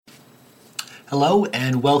Hello,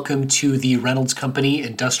 and welcome to the Reynolds Company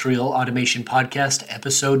Industrial Automation Podcast,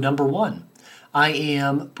 episode number 1. I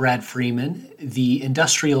am Brad Freeman, the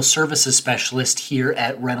Industrial Services Specialist here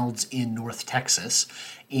at Reynolds in North Texas.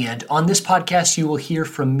 And on this podcast, you will hear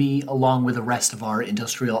from me along with the rest of our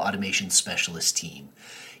Industrial Automation Specialist team.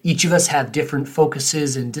 Each of us have different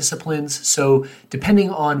focuses and disciplines, so depending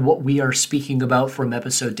on what we are speaking about from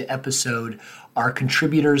episode to episode, our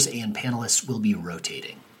contributors and panelists will be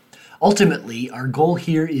rotating. Ultimately, our goal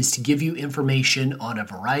here is to give you information on a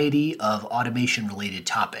variety of automation-related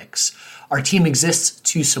topics. Our team exists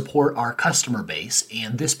to support our customer base,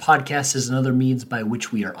 and this podcast is another means by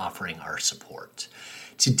which we are offering our support.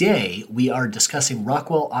 Today, we are discussing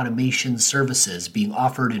Rockwell Automation services being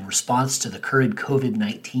offered in response to the current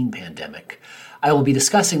COVID-19 pandemic. I will be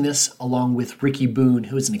discussing this along with Ricky Boone,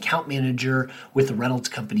 who is an account manager with the Reynolds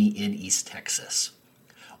Company in East Texas.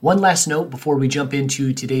 One last note before we jump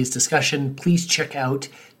into today's discussion, please check out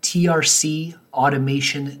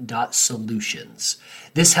trcautomation.solutions.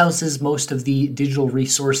 This houses most of the digital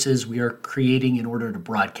resources we are creating in order to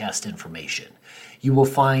broadcast information. You will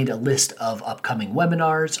find a list of upcoming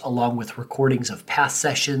webinars, along with recordings of past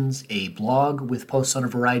sessions, a blog with posts on a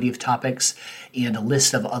variety of topics, and a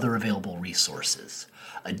list of other available resources.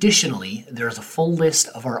 Additionally, there is a full list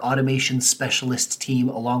of our automation specialist team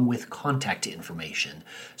along with contact information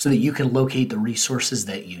so that you can locate the resources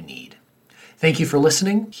that you need. Thank you for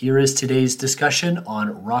listening. Here is today's discussion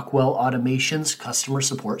on Rockwell Automation's customer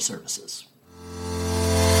support services.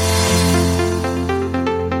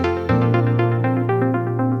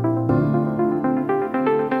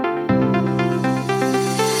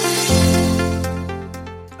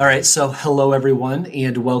 All right, so hello everyone,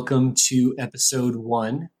 and welcome to episode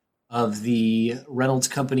 1 of the Reynolds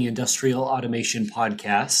Company Industrial Automation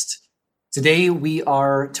Podcast. Today we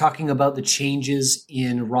are talking about the changes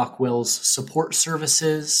in Rockwell's support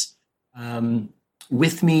services.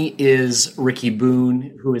 With me is Ricky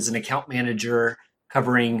Boone, who is an account manager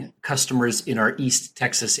covering customers in our East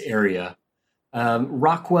Texas area.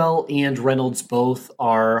 Rockwell and Reynolds both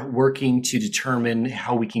are working to determine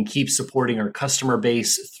how we can keep supporting our customer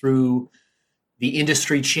base through the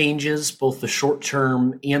industry changes, both the short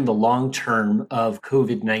term and the long term of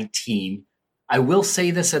COVID-19. I will say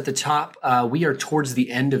this at the top, we are towards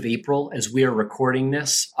the end of April as we are recording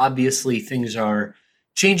this. Obviously, things are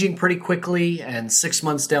changing pretty quickly, and 6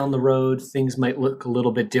 months down the road, things might look a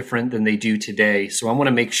little bit different than they do today. So I want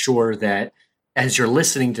to make sure that as you're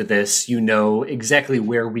listening to this, you know exactly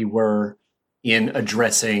where we were in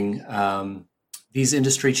addressing these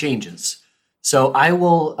industry changes. So I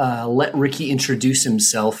will let Ricky introduce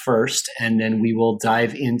himself first, and then we will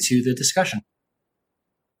dive into the discussion.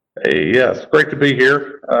 Hey, yes, great to be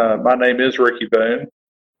here. My name is Ricky Boone.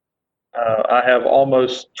 I have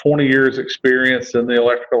almost 20 years experience in the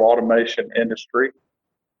electrical automation industry,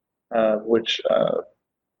 which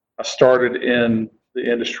I started in the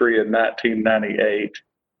industry in 1998.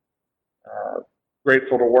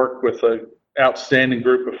 Grateful to work with an outstanding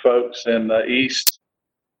group of folks in East,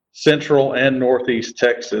 Central, and Northeast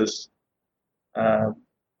Texas.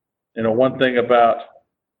 One thing about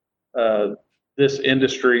this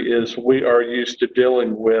industry is we are used to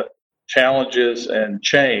dealing with challenges and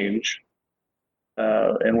change,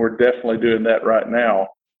 and we're definitely doing that right now.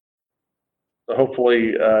 So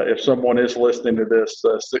hopefully, if someone is listening to this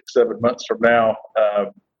 6-7 months from now,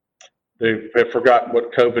 they have forgotten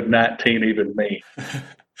what COVID-19 even means.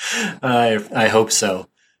 I hope so.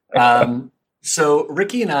 So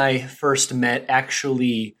Ricky and I first met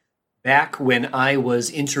actually back when I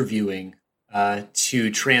was interviewing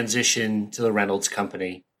to transition to the Reynolds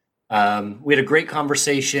Company. We had a great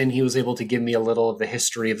conversation. He was able to give me a little of the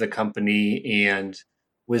history of the company and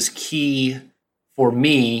was key for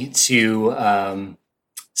me to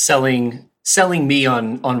selling me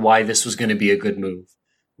on why this was going to be a good move.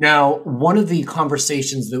 Now, one of the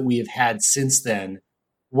conversations that we have had since then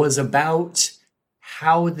was about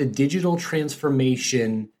how the digital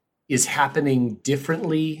transformation is happening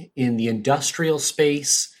differently in the industrial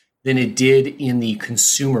space than it did in the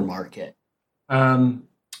consumer market.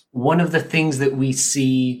 One of the things that we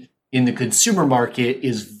see in the consumer market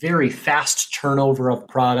is very fast turnover of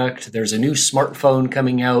product. There's a new smartphone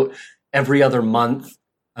coming out every other month.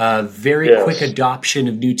 Very quick adoption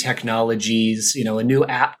of new technologies. A new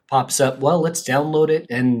app pops up. Well, let's download it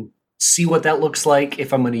and see what that looks like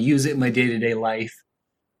if I'm going to use it in my day-to-day life.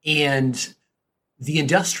 And the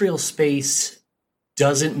industrial space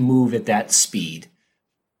doesn't move at that speed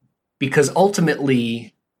because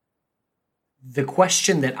ultimately the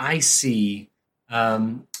question that I see,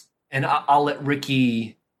 and I'll let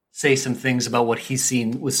Ricky say some things about what he's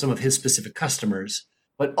seen with some of his specific customers.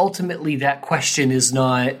 But ultimately, that question is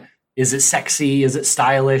not, is it sexy? Is it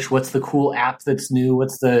stylish? What's the cool app that's new?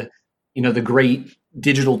 What's the great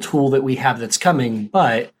digital tool that we have that's coming?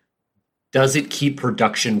 But does it keep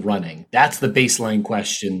production running? That's the baseline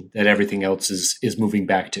question that everything else is moving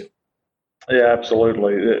back to. Yeah,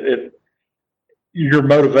 absolutely. Your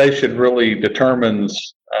motivation really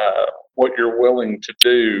determines what you're willing to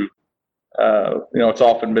do. It's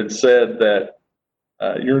often been said that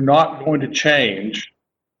you're not going to change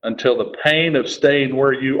until the pain of staying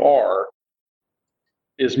where you are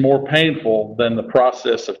is more painful than the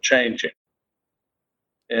process of changing.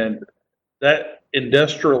 And that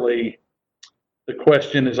industrially, the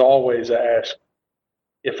question is always asked,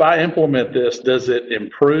 if I implement this, does it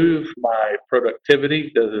improve my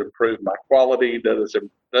productivity? Does it improve my quality? Does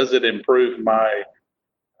it improve my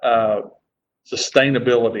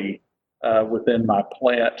sustainability within my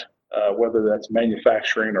plant, whether that's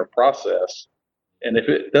manufacturing or process? And if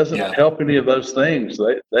it doesn't help any of those things,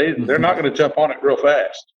 they're not going to jump on it real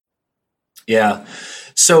fast. Yeah.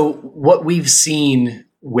 So what we've seen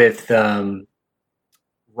with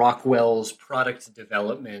Rockwell's product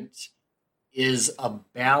development is a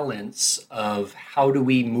balance of how do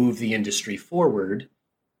we move the industry forward,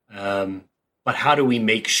 but how do we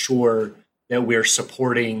make sure that we're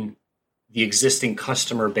supporting the existing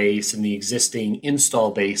customer base and the existing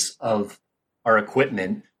install base of our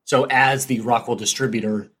equipment. So as the Rockwell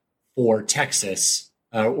distributor for Texas,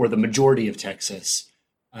 or the majority of Texas,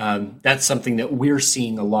 that's something that we're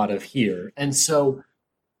seeing a lot of here. And so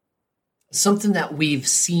something that we've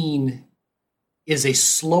seen is a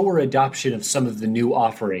slower adoption of some of the new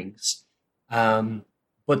offerings. But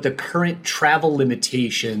the current travel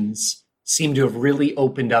limitations seem to have really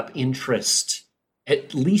opened up interest,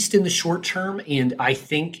 at least in the short term. And I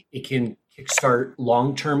think it can kickstart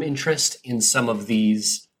long-term interest in some of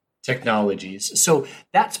these technologies. So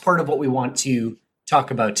that's part of what we want to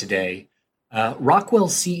talk about today. Rockwell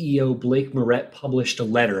CEO Blake Moret published a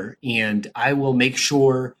letter, and I will make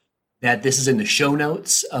sure that this is in the show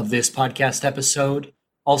notes of this podcast episode.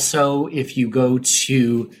 Also, if you go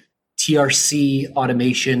to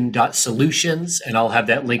trcautomation.solutions, and I'll have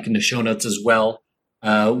that link in the show notes as well,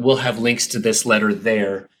 we'll have links to this letter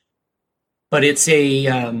there. But it's a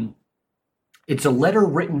letter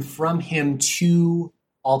written from him to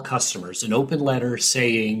all customers, an open letter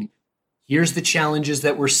saying, here's the challenges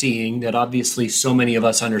that we're seeing that obviously so many of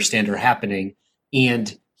us understand are happening,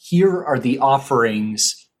 and here are the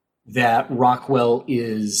offerings that Rockwell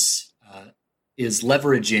is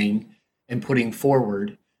leveraging and putting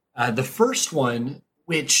forward. The first one,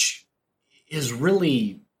 which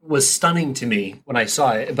was stunning to me when I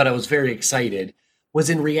saw it, but I was very excited,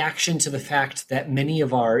 was in reaction to the fact that many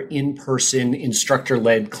of our in-person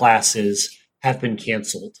instructor-led classes have been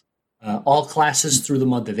canceled. All classes through the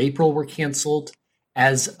month of April were canceled.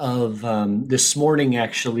 As of this morning,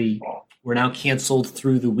 actually, we're now canceled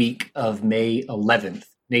through the week of May 11th.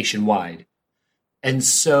 Nationwide. And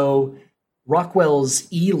so Rockwell's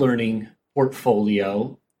e-learning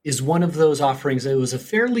portfolio is one of those offerings. It was a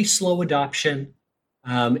fairly slow adoption.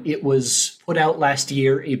 It was put out last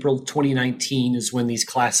year, April 2019 is when these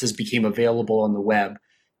classes became available on the web.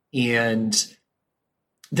 And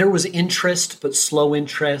there was interest, but slow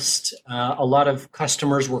interest. A lot of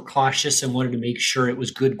customers were cautious and wanted to make sure it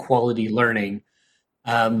was good quality learning.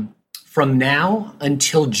 From now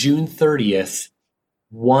until June 30th,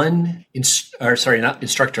 one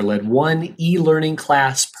e-learning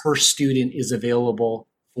class per student is available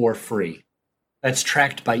for free. That's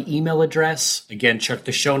tracked by email address. Again, check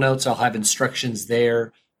the show notes. I'll have instructions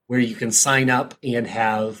there where you can sign up and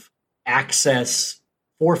have access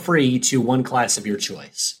for free to one class of your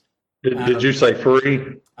choice. Did you say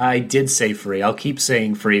free? I did say free. I'll keep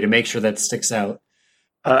saying free to make sure that sticks out.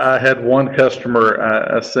 I had one customer,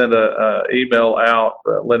 I sent an email out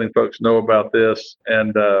letting folks know about this,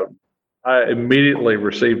 and I immediately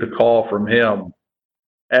received a call from him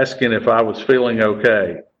asking if I was feeling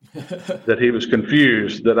okay, that he was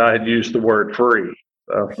confused that I had used the word free.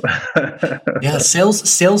 So. Yeah,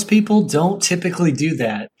 salespeople don't typically do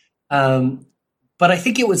that. But I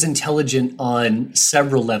think it was intelligent on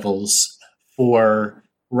several levels for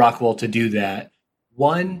Rockwell to do that.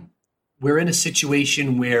 One, we're in a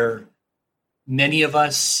situation where many of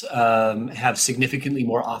us have significantly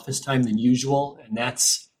more office time than usual, and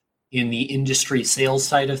that's in the industry sales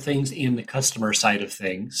side of things and the customer side of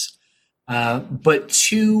things. But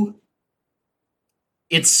two,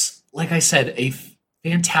 it's, like I said, a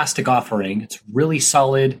fantastic offering. It's really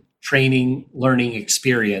solid training, learning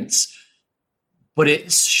experience, but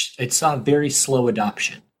it saw very slow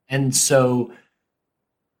adoption. And so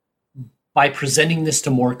by presenting this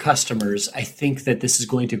to more customers, I think that this is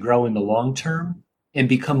going to grow in the long term and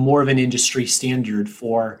become more of an industry standard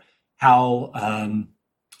for how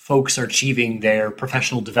folks are achieving their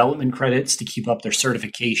professional development credits to keep up their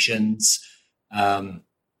certifications,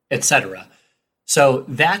 etc. So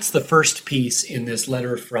that's the first piece in this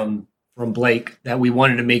letter from Blake that we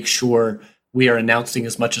wanted to make sure we are announcing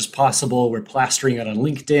as much as possible. We're plastering it on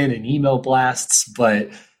LinkedIn and email blasts, but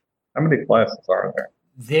how many classes are there?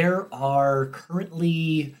 There are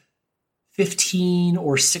currently 15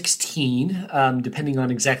 or 16, depending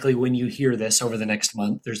on exactly when you hear this over the next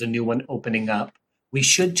month. There's a new one opening up. We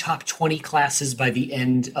should top 20 classes by the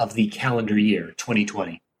end of the calendar year,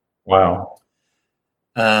 2020. Wow.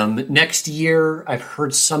 Next year, I've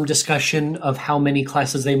heard some discussion of how many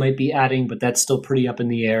classes they might be adding, but that's still pretty up in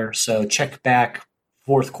the air. So check back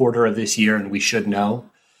fourth quarter of this year and we should know.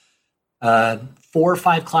 4 or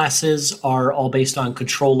 5 classes are all based on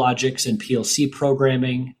control logics and PLC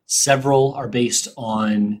programming. Several are based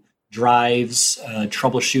on drives,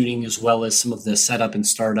 troubleshooting, as well as some of the setup and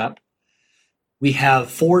startup. We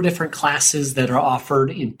have 4 different classes that are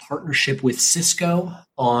offered in partnership with Cisco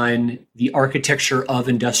on the architecture of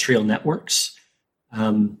industrial networks.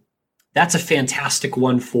 That's a fantastic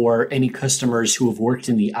one for any customers who have worked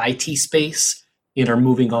in the IT space and are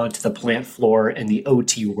moving on to the plant floor and the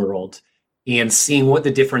OT world and seeing what the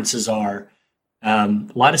differences are. A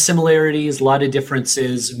lot of similarities, a lot of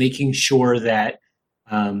differences, making sure that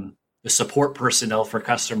the support personnel for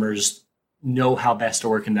customers know how best to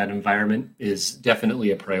work in that environment is definitely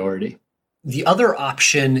a priority. The other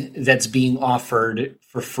option that's being offered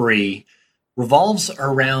for free revolves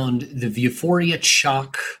around the Vuforia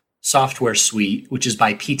Chalk software suite, which is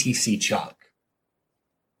by PTC Chalk.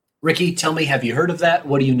 Ricky, tell me, have you heard of that?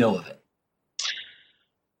 What do you know of it?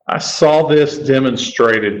 I saw this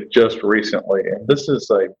demonstrated just recently, and this is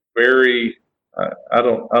a very, I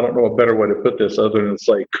don't know a better way to put this other than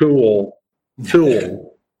say cool tool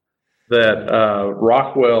that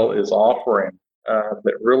Rockwell is offering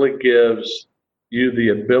that really gives you the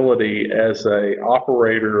ability as a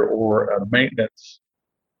operator or a maintenance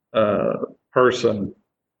person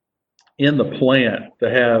in the plant to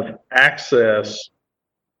have access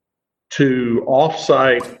to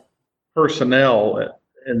offsite personnel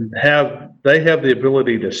and they have the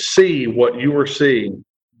ability to see what you are seeing,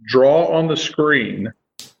 draw on the screen,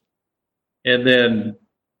 and then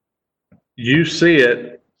you see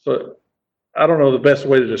it. So I don't know the best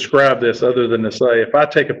way to describe this other than to say, if I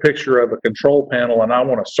take a picture of a control panel and I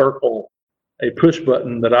want to circle a push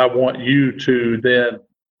button that I want you to then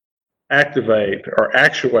activate or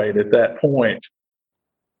actuate at that point,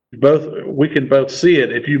 we can both see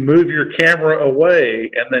it. If you move your camera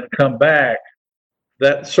away and then come back,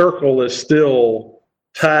 that circle is still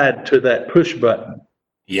tied to that push button.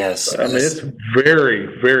 Yes. I mean, it's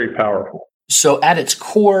very, very powerful. So at its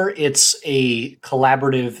core, it's a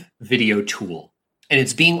collaborative video tool, and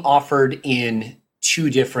it's being offered in 2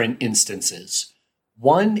 different instances.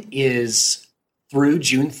 One is through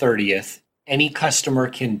June 30th, any customer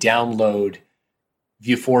can download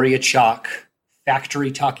Vuforia Chalk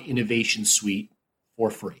FactoryTalk Innovation Suite for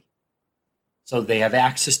free. So they have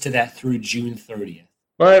access to that through June 30th.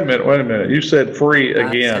 Wait a minute. You said free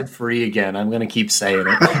again. I said free again. I'm going to keep saying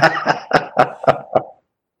it.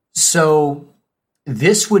 So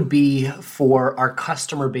this would be for our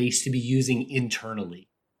customer base to be using internally.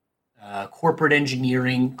 Corporate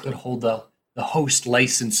engineering could hold the host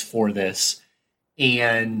license for this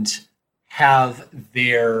and have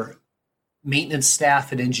their maintenance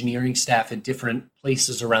staff and engineering staff at different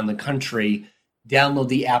places around the country download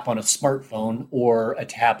the app on a smartphone or a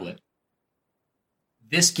tablet.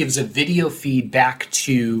 This gives a video feed back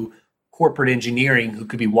to corporate engineering who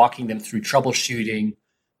could be walking them through troubleshooting.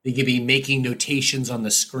 They could be making notations on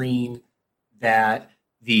the screen that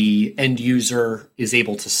the end user is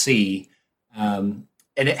able to see. And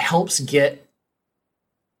it helps get,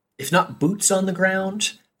 if not boots on the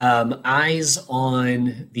ground, eyes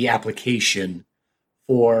on the application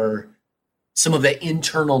for some of the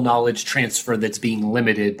internal knowledge transfer that's being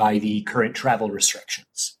limited by the current travel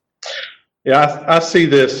restrictions. Yeah, I see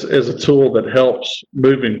this as a tool that helps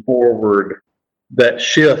moving forward that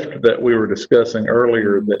shift that we were discussing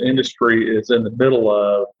earlier. The industry is in the middle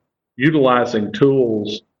of utilizing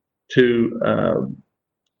tools to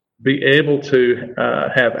be able to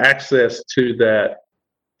have access to that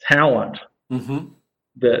talent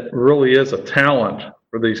that really is a talent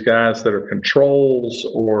for these guys that are controls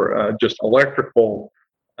or just electrical,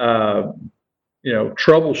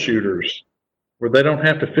 troubleshooters, where they don't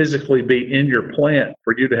have to physically be in your plant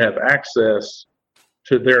for you to have access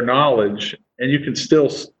to their knowledge, and you can still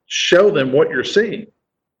show them what you're seeing.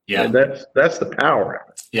 Yeah. And that's the power of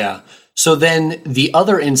it. Yeah. So then the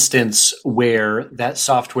other instance where that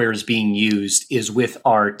software is being used is with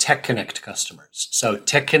our Tech Connect customers. So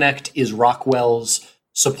Tech Connect is Rockwell's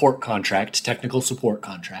support contract, technical support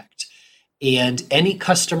contract. And any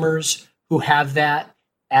customers who have that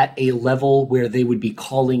at a level where they would be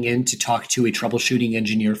calling in to talk to a troubleshooting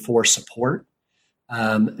engineer for support,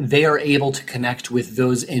 they are able to connect with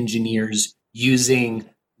those engineers using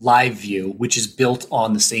LiveView, which is built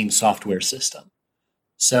on the same software system.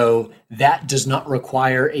 So that does not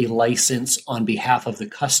require a license on behalf of the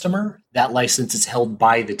customer. That license is held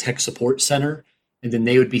by the tech support center, and then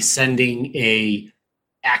they would be sending a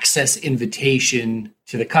access invitation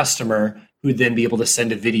to the customer, who would then be able to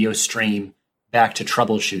send a video stream back to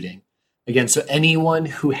troubleshooting. Again, so anyone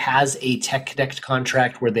who has a Tech Connect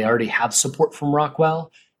contract where they already have support from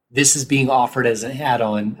Rockwell, this is being offered as an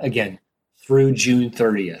add-on, again, through June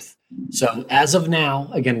 30th. So as of now,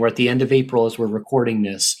 again, we're at the end of April as we're recording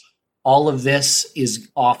this. All of this is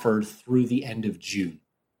offered through the end of June.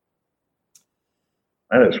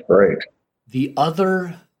 That is great. The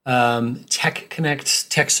other Tech Connect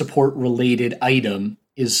tech support related item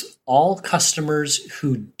is all customers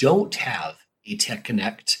who don't have a Tech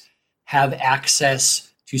Connect have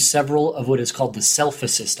access to several of what is called the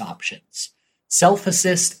self-assist options.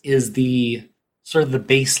 Self-assist is the sort of the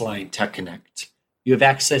baseline Tech Connect. You have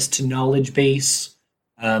access to Knowledge Base,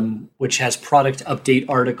 which has product update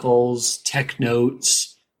articles, tech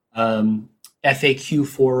notes, FAQ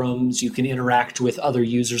forums. You can interact with other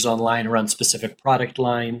users online around specific product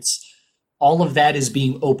lines. All of that is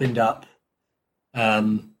being opened up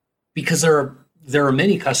because there are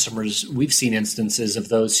many customers. We've seen instances of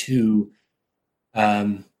those who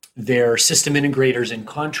their system integrators and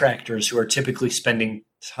contractors who are typically spending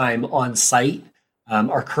time on site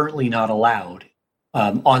are currently not allowed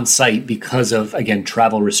on site because of, again,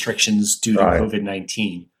 travel restrictions due to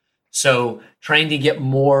COVID-19. So trying to get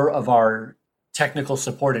more of our technical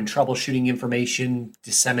support and troubleshooting information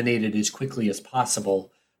disseminated as quickly as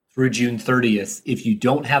possible through June 30th. If you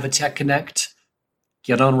don't have a Tech Connect,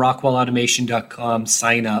 get on rockwellautomation.com,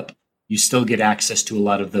 sign up. You still get access to a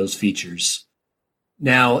lot of those features.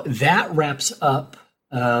 Now, that wraps up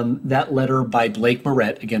that letter by Blake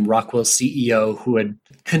Moret, again, Rockwell's CEO, who had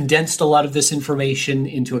condensed a lot of this information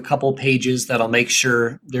into a couple pages that I'll make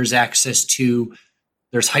sure there's access to.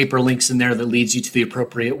 There's hyperlinks in there that leads you to the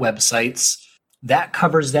appropriate websites. That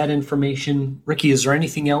covers that information. Ricky, is there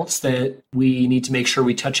anything else that we need to make sure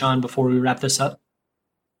we touch on before we wrap this up?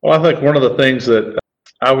 Well, I think one of the things that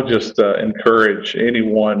I would just encourage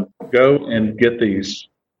anyone, go and get these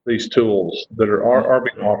tools that are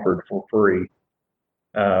being offered for free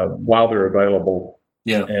while they're available.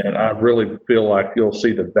 Yeah. And I really feel like you'll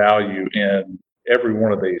see the value in every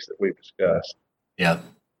one of these that we've discussed. Yeah.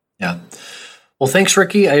 Yeah. Well, thanks,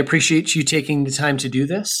 Ricky. I appreciate you taking the time to do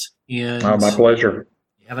this. And my pleasure.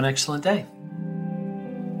 Have an excellent day.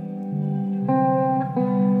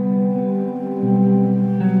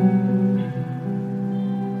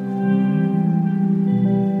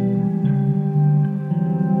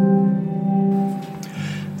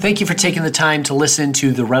 Thank you for taking the time to listen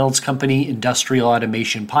to the Reynolds Company Industrial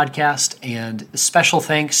Automation Podcast, and special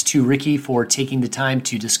thanks to Ricky for taking the time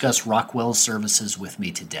to discuss Rockwell's services with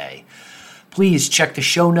me today. Please check the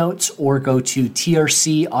show notes or go to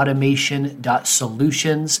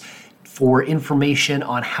trcautomation.solutions for information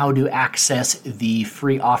on how to access the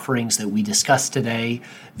free offerings that we discussed today,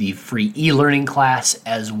 the free e-learning class,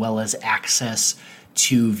 as well as access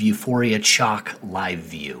to Vuforia Chalk Live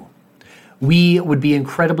View. We would be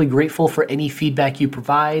incredibly grateful for any feedback you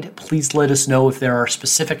provide. Please let us know if there are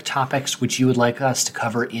specific topics which you would like us to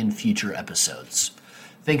cover in future episodes.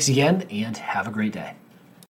 Thanks again, and have a great day.